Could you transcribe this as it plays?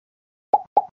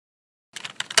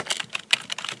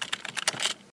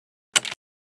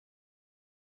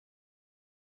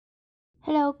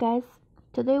Hello guys,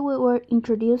 today we will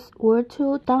introduce where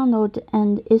to download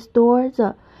and install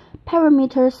the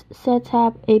parameters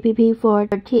setup app for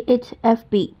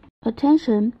T8FB.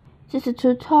 Attention, this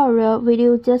tutorial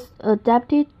video just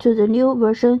adapted to the new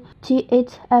version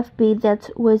T8FB that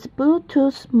with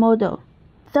Bluetooth model.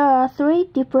 There are three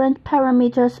different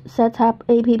parameters setup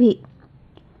app.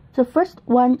 The first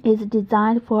one is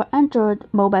designed for Android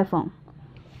mobile phone.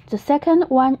 The second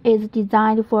one is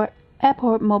designed for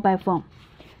Apple mobile phone.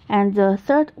 And the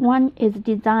third one is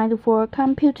designed for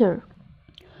computer.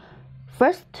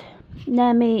 First,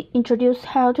 let me introduce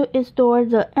how to install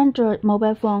the Android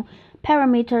mobile phone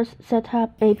parameters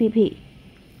setup app.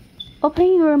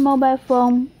 Open your mobile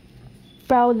phone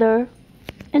browser,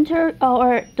 enter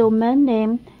our domain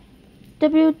name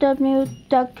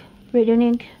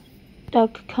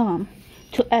www.radiolink.com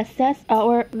to access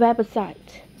our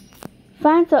website.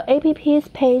 Find the app's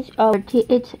page of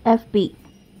T8FB.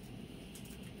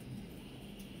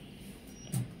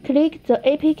 Click the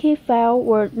APK file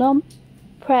or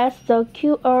press the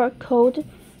QR code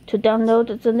to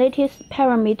download the latest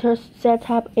parameters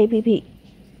setup app.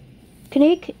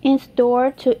 Click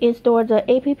Install to install the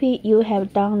app you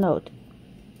have downloaded.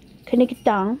 Click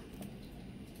Done.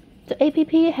 The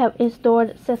app have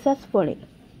installed successfully.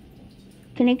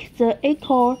 Click the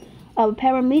icon of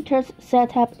parameters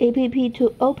setup app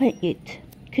to open it.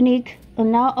 Click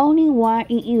Allow only while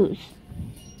in use.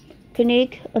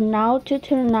 Click Allow to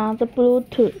turn on the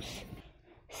Bluetooth.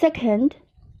 Second,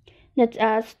 let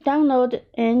us download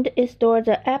and install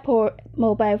the Apple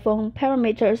mobile phone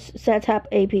parameters setup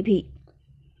app.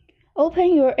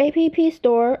 Open your app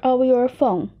store of your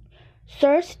phone.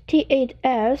 Search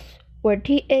T8S or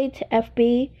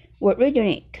T8FB or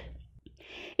Radiolink.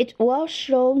 It will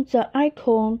show the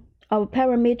icon of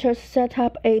parameters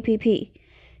setup app.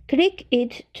 Click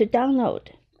it to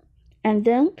download, and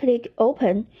then click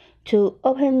Open to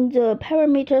open the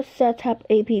parameters setup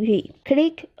app.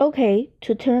 Click OK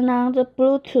to turn on the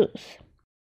Bluetooth.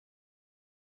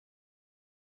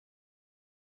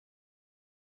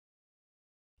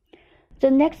 The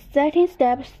next setting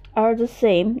steps are the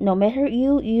same no matter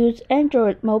you use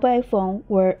Android mobile phone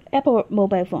or Apple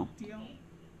mobile phone.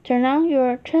 Turn on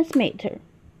your transmitter,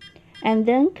 and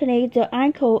then click the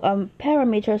icon of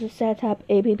parameters setup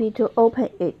app to open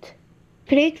it.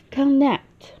 Click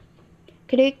Connect.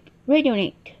 Click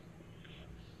Radiolink.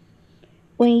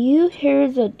 When you hear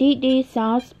the DD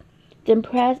sounds, then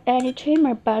press any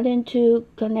trimmer button to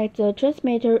connect the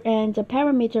transmitter and the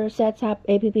parameter setup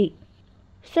app.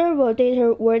 Servo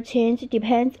data will change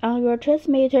depends on your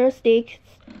transmitter stick's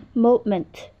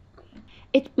movement.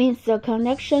 It means the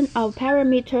connection of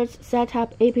parameters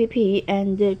setup app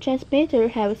and the transmitter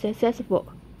have successful.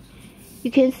 You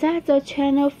can set the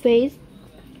channel phase,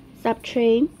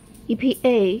 subtrain,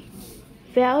 EPA,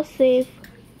 failsafe,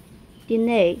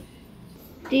 delay,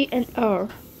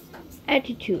 DNR,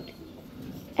 attitude,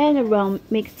 and run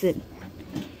mixing,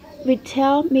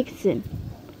 retail mixing,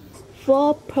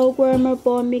 full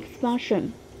programmable mix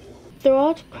function,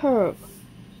 throat curve,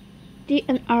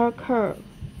 DNR curve,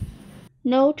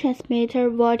 no transmitter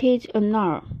voltage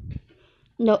alarm,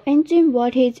 no engine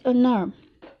voltage alarm,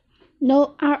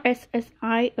 no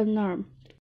RSSI alarm.